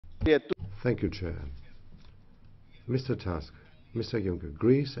Thank you, Chair. Mr. Tusk, Mr. Juncker,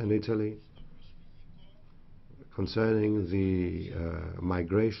 Greece and Italy, concerning the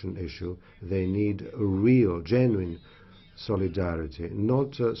migration issue, they need a real, genuine solidarity,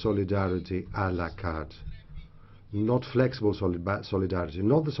 not solidarity à la carte, not flexible solidarity,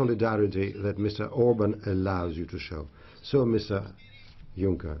 not the solidarity that Mr. Orban allows you to show. So, Mr.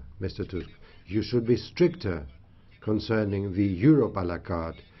 Juncker, Mr. Tusk, you should be stricter concerning the Europe à la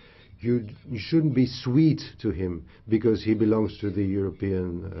carte. You shouldn't be sweet to him because he belongs to the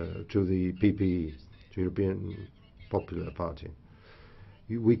European, to the PPE, to European Popular Party.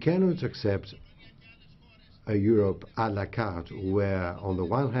 We cannot accept a Europe à la carte where, on the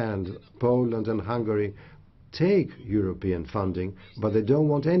one hand, Poland and Hungary take European funding, but they don't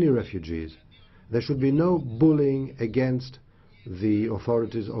want any refugees. There should be no bullying against the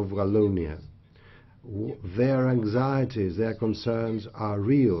authorities of Wallonia. Their anxieties, their concerns are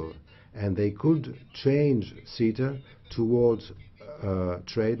real, and they could change CETA towards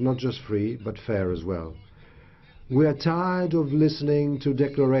trade, not just free, but fair as well. We are tired of listening to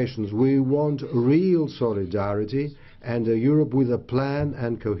declarations. We want real solidarity and a Europe with a plan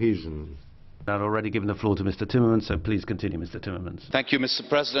and cohesion. I've already given the floor to Mr Timmermans, so please continue, Mr Timmermans. Thank you, Mr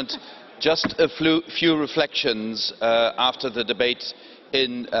President. Just a few reflections after the debate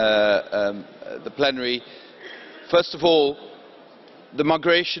in the plenary. First of all, the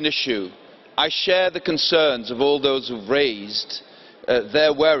migration issue. I share the concerns of all those who've raised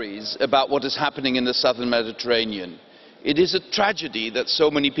their worries about what is happening in the southern Mediterranean. It is a tragedy that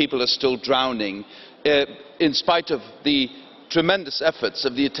so many people are still drowning in spite of the tremendous efforts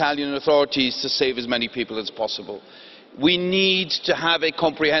of the Italian authorities to save as many people as possible. We need to have a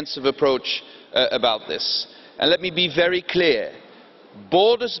comprehensive approach about this. And let me be very clear.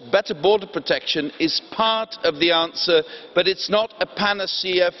 Better border protection is part of the answer, but it's not a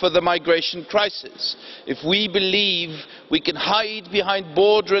panacea for the migration crisis. If we believe we can hide behind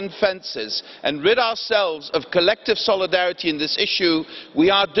border and fences and rid ourselves of collective solidarity in this issue, we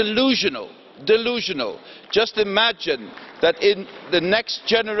are delusional. Just imagine that in the next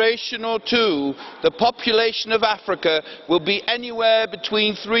generation or two, the population of Africa will be anywhere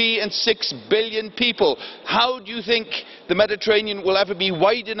between 3 and 6 billion people. How do you think the Mediterranean will ever be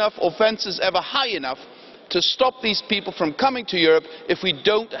wide enough or fences ever high enough to stop these people from coming to Europe if we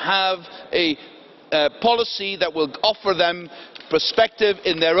don't have a policy that will offer them perspective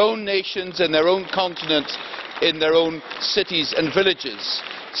in their own nations, in their own continent, in their own cities and villages?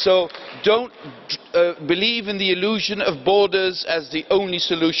 So don't believe in the illusion of borders as the only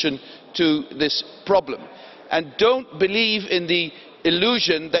solution to this problem. And don't believe in the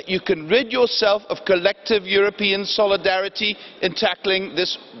illusion that you can rid yourself of collective European solidarity in tackling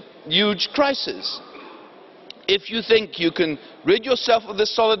this huge crisis. If you think you can rid yourself of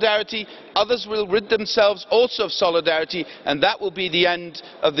this solidarity, others will rid themselves also of solidarity, and that will be the end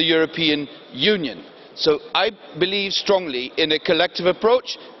of the European Union. So I believe strongly in a collective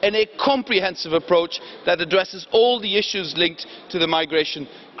approach and a comprehensive approach that addresses all the issues linked to the migration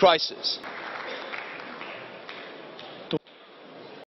crisis.